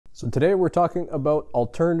So today we're talking about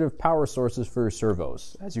alternative power sources for your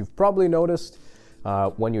servos. As you've probably noticed,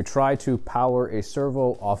 when you try to power a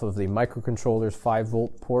servo off of the microcontroller's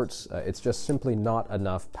 5-volt ports, it's just simply not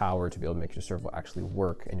enough power to be able to make your servo actually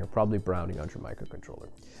work, and you're probably browning out your microcontroller.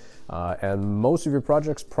 And most of your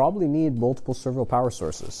projects probably need multiple servo power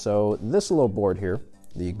sources. So this little board here,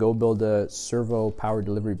 the GoBilda's Servo Power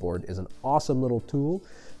Delivery Board, is an awesome little tool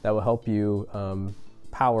that will help you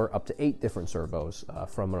power up to 8 different servos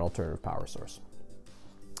from an alternative power source.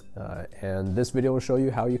 And this video will show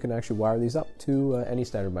you how you can actually wire these up to any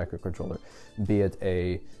standard microcontroller, be it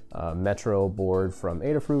a Metro board from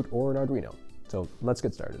Adafruit or an Arduino. So let's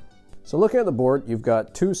get started. So looking at the board, you've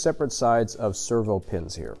got 2 separate sides of servo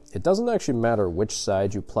pins here. It doesn't actually matter which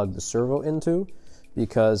side you plug the servo into,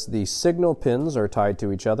 because the signal pins are tied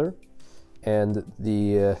to each other and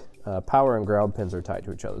the power and ground pins are tied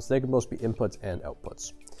to each other. So they can both be inputs and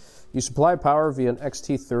outputs. You supply power via an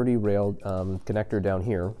XT30 rail connector down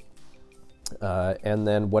here, and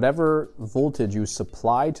then whatever voltage you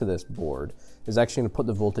supply to this board is actually going to put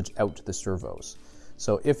the voltage out to the servos.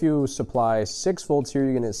 So if you supply 6 volts here,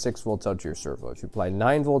 you're going to get 6 volts out to your servo. If you apply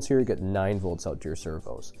 9 volts here, you get 9 volts out to your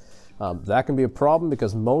servos. That can be a problem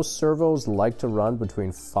because most servos like to run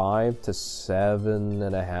between 5 to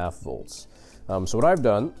 7.5 volts. So what I've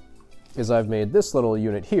done is I've made this little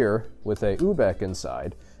unit here with a UBEC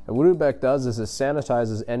inside. And what UBEC does is it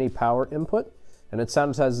sanitizes any power input, and it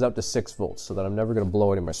sanitizes up to 6 volts so that I'm never going to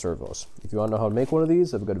blow any of my servos. If you want to know how to make one of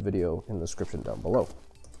these, I've got a video in the description down below.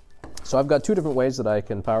 So I've got 2 different ways that I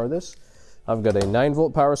can power this. I've got a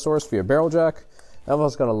 9-volt power source via barrel jack. I've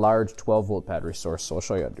also got a large 12-volt battery source, so I'll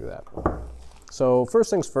show you how to do that. So first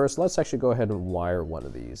things first, let's actually go ahead and wire one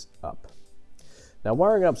of these up. Now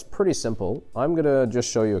wiring up is pretty simple. I'm going to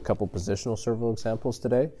just show you a couple positional servo examples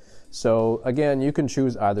today. So again, you can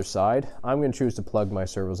choose either side. I'm going to choose to plug my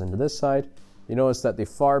servos into this side. You notice that the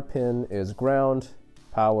far pin is ground,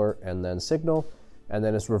 power, and then signal, and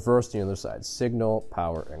then it's reversed on the other side, signal,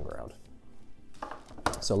 power, and ground.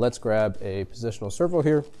 So let's grab a positional servo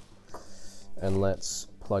here, and let's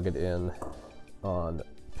plug it in on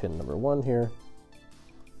pin number 1 here.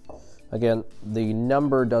 Again, the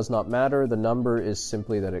number does not matter. The number is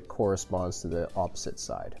simply that it corresponds to the opposite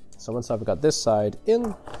side. So once I've got this side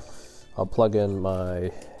in, I'll plug in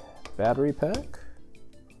my battery pack.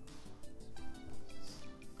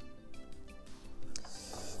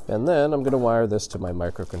 And then I'm going to wire this to my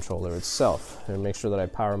microcontroller itself and make sure that I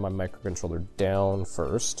power my microcontroller down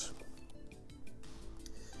first.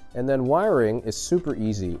 And then wiring is super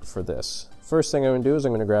easy for this. First thing I'm going to do is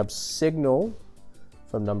I'm going to grab signal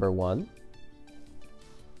from number 1.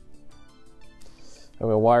 I'm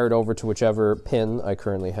going to wire it over to whichever pin I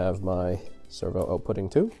currently have my servo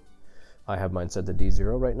outputting to. I have mine set to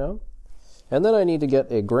D0 right now. And then I need to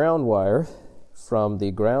get a ground wire from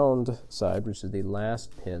the ground side, which is the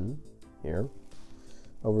last pin here,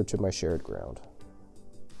 over to my shared ground.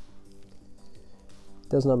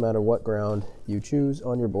 Does not matter what ground you choose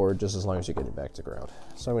on your board, just as long as you get it back to ground.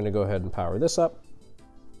 So I'm going to go ahead and power this up,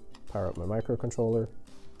 power up my microcontroller.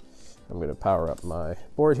 I'm going to power up my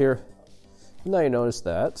board here. And now you notice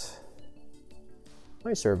that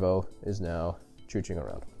my servo is now chooching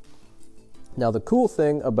around. Now the cool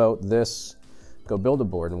thing about this GoBilda's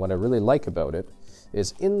board, and what I really like about it,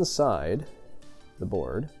 is inside the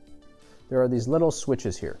board there are these little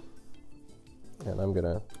switches here. And I'm going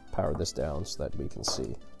to power this down so that we can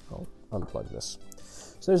see. I'll unplug this.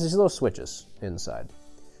 So there's these little switches inside.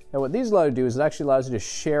 Now what these allow you to do is it actually allows you to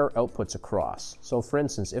share outputs across. So for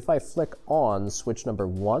instance, if I flick on switch number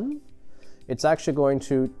 1, it's actually going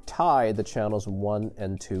to tie the channels 1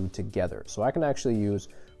 and 2 together. So I can actually use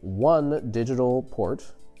 1 digital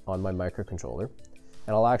port on my microcontroller,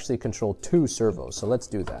 and I'll actually control 2 servos. So let's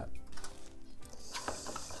do that.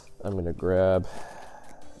 I'm going to grab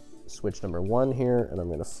switch number 1 here, and I'm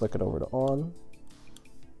going to flick it over to on.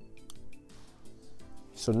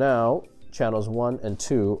 So now channels 1 and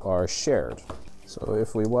 2 are shared. So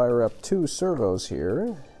if we wire up 2 servos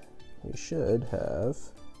here, we should have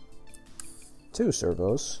 2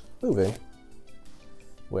 servos moving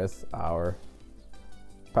with our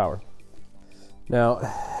power. Now,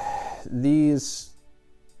 these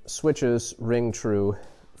switches ring true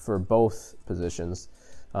for both positions.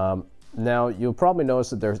 Now, you'll probably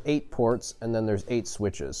notice that there's 8 ports and then there's 8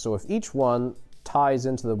 switches. So if each one ties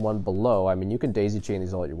into the one below, I mean, you can daisy chain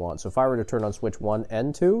these all you want. So if I were to turn on switch 1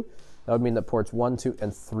 and 2, that would mean that ports 1, 2,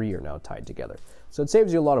 and 3 are now tied together. So it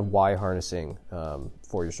saves you a lot of wire harnessing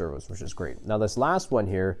for your servos, which is great. Now this last one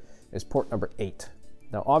here is port number 8.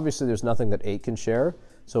 Now obviously there's nothing that 8 can share,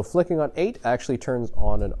 so flicking on 8 actually turns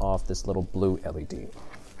on and off this little blue LED.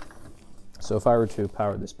 So if I were to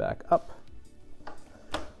power this back up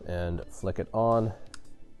and flick it on,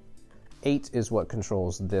 8 is what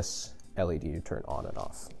controls this LED to turn on and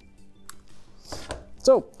off.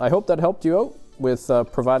 So I hope that helped you out with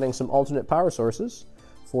providing some alternate power sources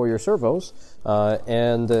for your servos,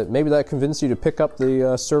 and maybe that convinced you to pick up the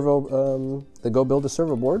the GoBilda's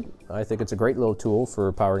servo board. I think it's a great little tool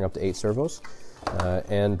for powering up to 8 servos,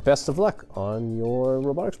 and best of luck on your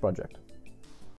robotics project.